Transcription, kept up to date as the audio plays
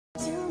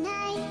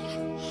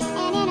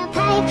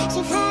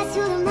She flies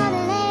to the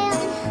motherland,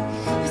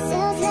 but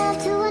sells love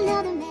to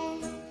another man.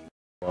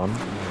 One.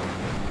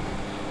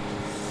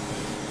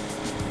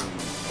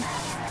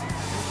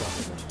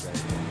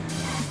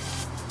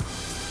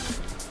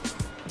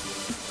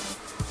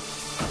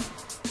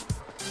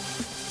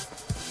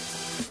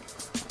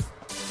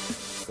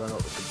 Going up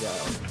with the jet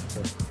on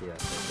the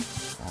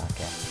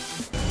Okay.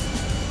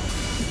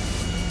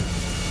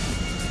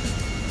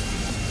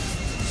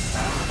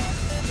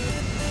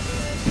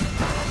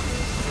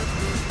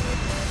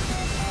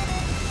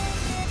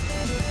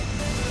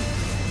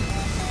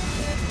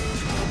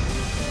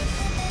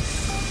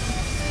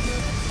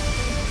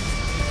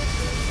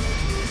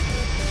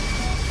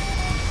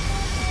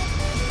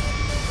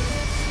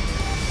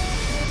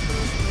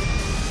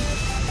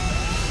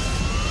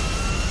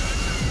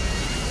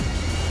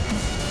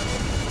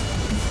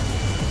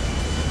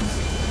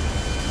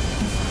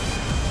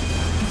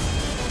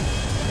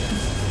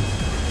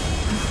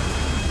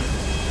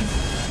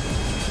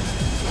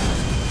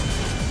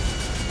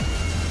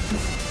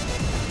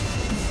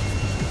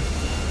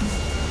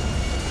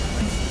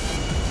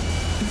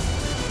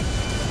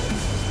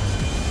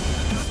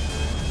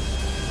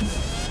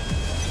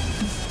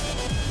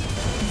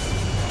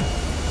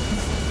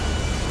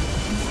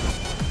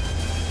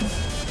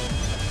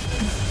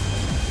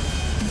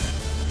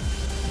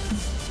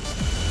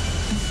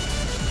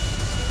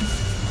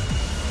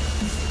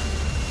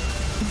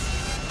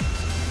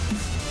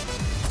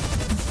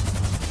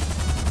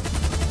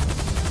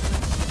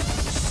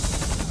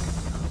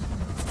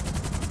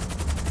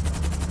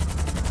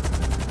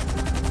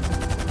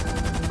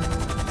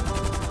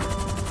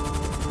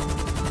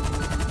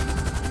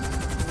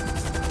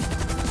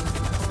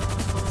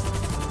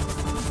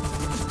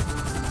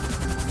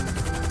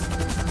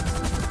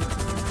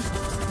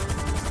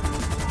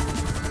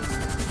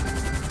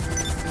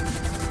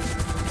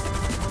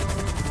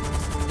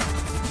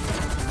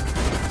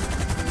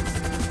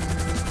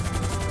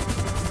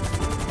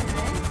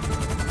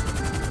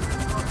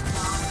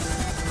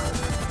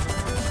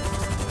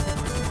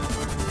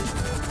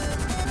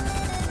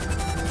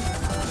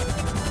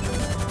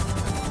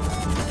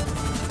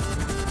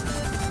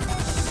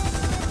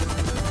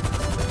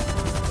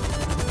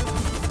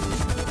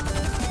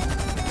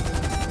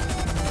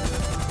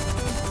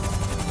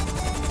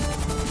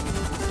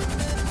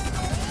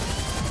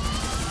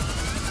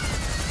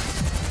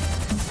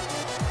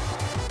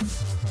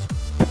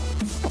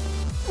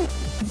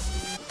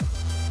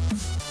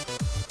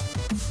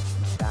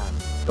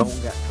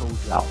 Don't get told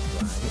out,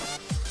 right?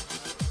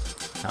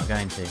 Not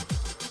going to.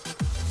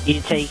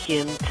 You take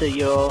him to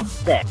your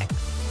deck.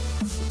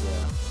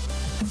 Yeah.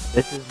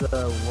 This is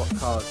what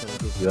car is going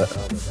to give you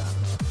earlier, Dan.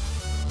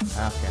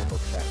 Okay.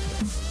 Double check it.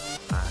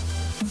 And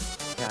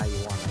yeah, you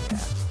want to get.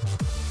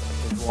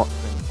 This is what's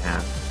in can.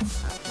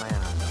 That's my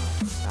Anna.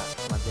 That's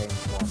my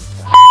James Bond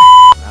car.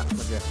 That's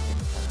my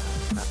drifting car.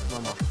 That's my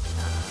muscle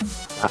car.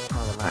 That's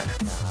my relax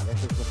car. This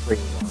is the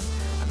free one.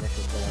 And this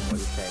is the one where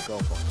you say go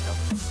for it.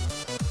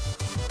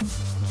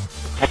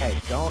 Hey,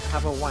 don't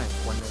have a wank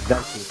when there's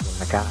dead people in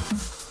the car.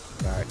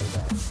 They're already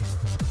dead.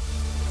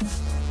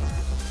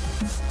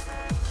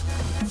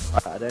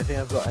 I don't think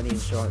I've got any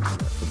insurance on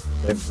it, so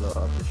don't blow it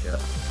up the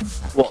shit.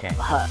 What? Okay.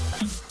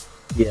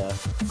 Yeah,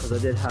 because I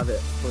did have it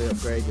fully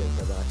upgraded,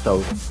 but then I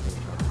sold it.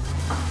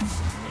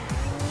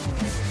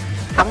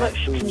 How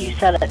much can you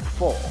sell it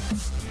for?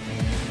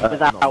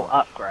 Without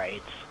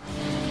upgrades?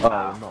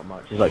 Oh, not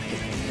much. It's like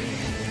 600. I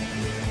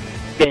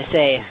was gonna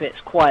say, if it's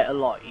quite a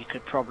lot, you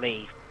could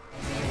probably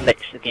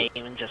glitch the game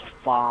and just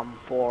farm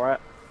for it.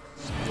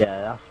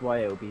 Yeah, that's why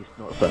it'll be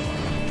not so much.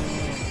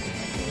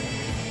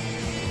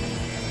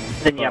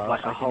 Then you have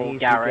like a whole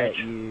garage.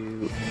 Get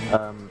you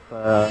for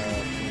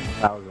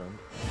 1,000.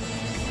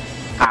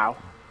 How?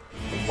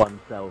 One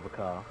sell of a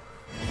car.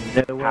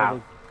 You know where How?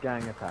 the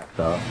gang attacks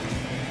are?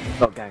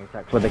 Not gang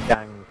attacks, where the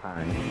gang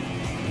tank.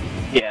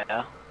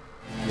 Yeah.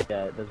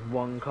 Yeah, there's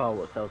one car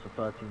what sells for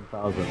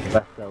 13,000. The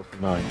rest sells for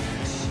 9.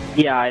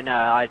 Yeah, I know.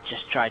 I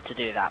just tried to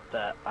do that,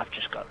 but I've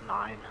just got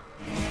 9.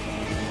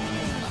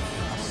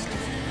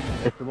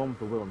 It's the one with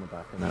the wheel on the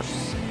back, isn't it?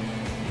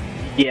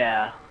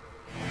 Yeah.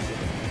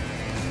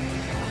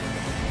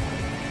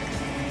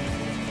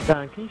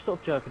 Dan, can you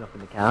stop jerking off in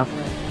the car?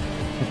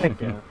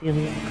 Thank you. I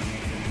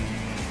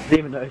didn't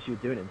even notice you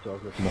were doing it until I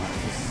was listening.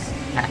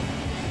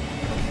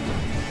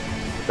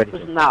 Ready,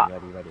 Wasn't that?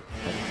 ready.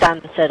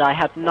 Dan said I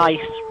had nice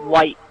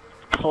white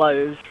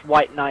clothes,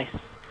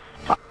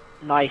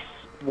 nice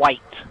white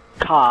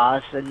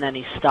cars, and then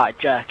he started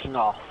jerking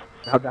off.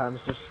 Now Dan's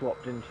just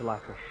swapped into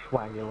like a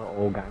swaggy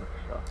little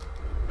gangster.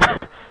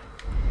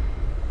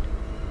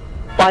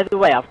 By the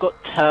way, I've got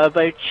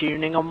turbo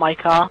tuning on my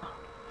car.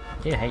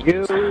 You hate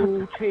You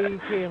this.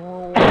 cheeky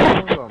little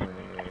dummy.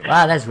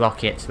 Well, there's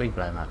rockets. We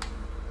blow them up.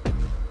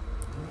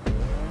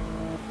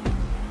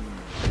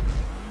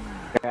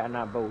 Getting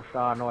that boost.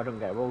 Oh no, I don't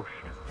get a boost.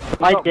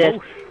 I Got did.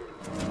 boost.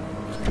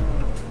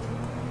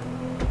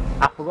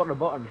 I forgot the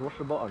buttons. What's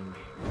the buttons?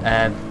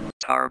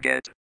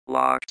 Target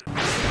locked.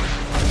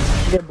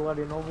 Get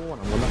bloody another one.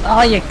 I'm gonna...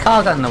 Oh, your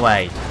car got in the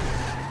way.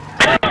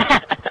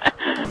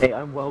 Hey,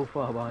 I'm well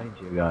far behind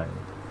you guys.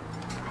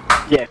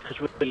 Yeah, because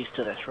we're used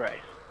to this race.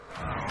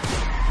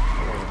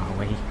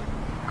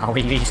 Are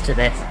we used to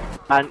this?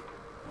 And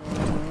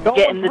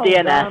get in the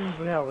DNF.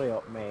 Hurry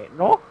up, mate.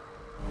 No?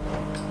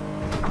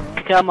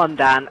 Come on,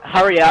 Dan.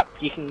 Hurry up.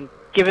 You can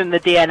give him the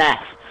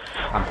DNF.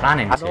 I'm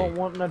planning I to. don't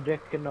want no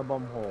dick in the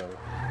bum hole.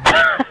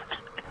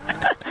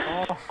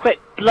 Quick,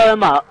 blow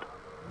him up,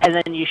 and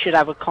then you should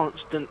have a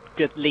constant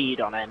good lead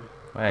on him.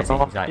 Where is he?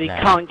 He's like He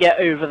there. can't get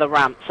over the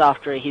ramps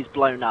after he's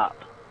blown up.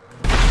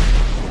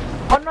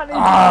 I'm not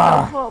even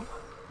up.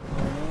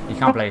 You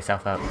can't blow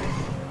yourself up.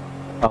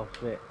 Oh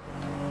shit.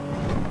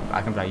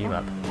 I can blow you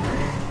up.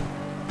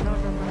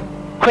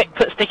 Quick,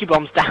 put sticky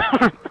bombs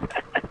down.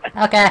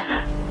 Okay.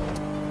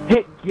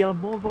 Hit your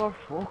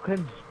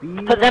motherfucking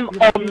speed. Put them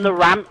on the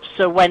ramps,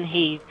 so when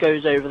he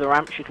goes over the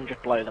ramps, you can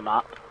just blow them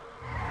up.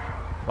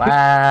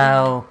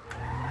 Well,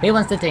 who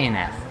wants the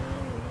DNF?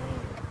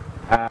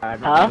 Not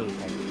Huh? me,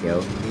 thank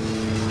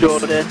you.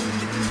 Jordan.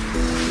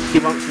 He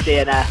wants the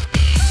DNF.